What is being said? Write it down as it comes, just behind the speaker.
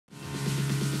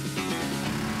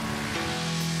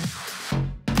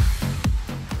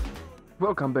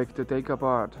Welcome back to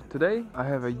TAKEAPART. Today I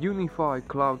have a Unifi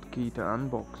cloud key to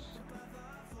unbox.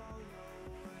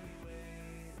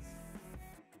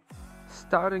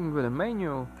 Starting with a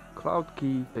manual cloud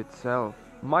key itself,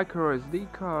 micro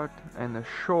SD card and a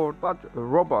short but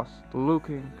robust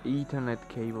looking Ethernet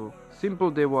cable. Simple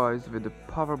device with a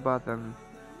power button,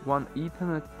 one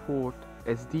Ethernet port,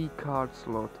 SD card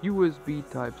slot, USB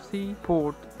Type-C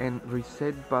port and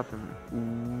reset button.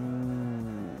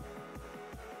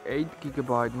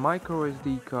 8GB micro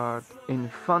SD card in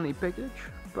funny package,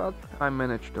 but I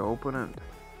managed to open it.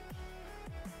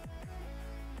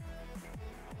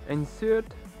 Insert.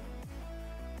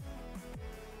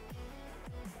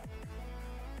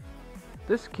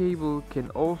 This cable can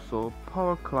also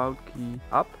power cloud key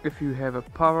up if you have a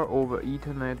power over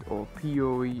Ethernet or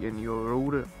PoE in your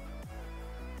router.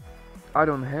 I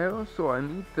don't have, so I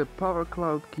need the power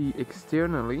cloud key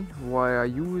externally via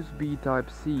USB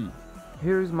Type-C.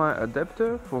 Here is my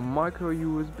adapter for micro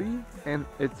USB and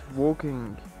it's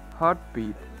working.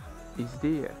 Heartbeat is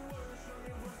there.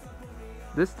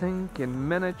 This thing can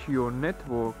manage your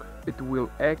network. It will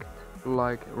act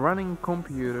like running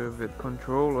computer with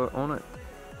controller on it.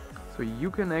 So you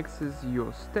can access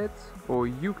your stats or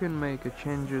you can make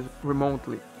changes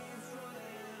remotely.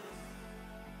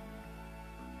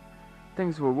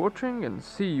 Thanks for watching and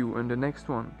see you in the next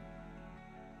one.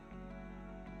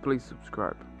 Please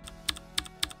subscribe.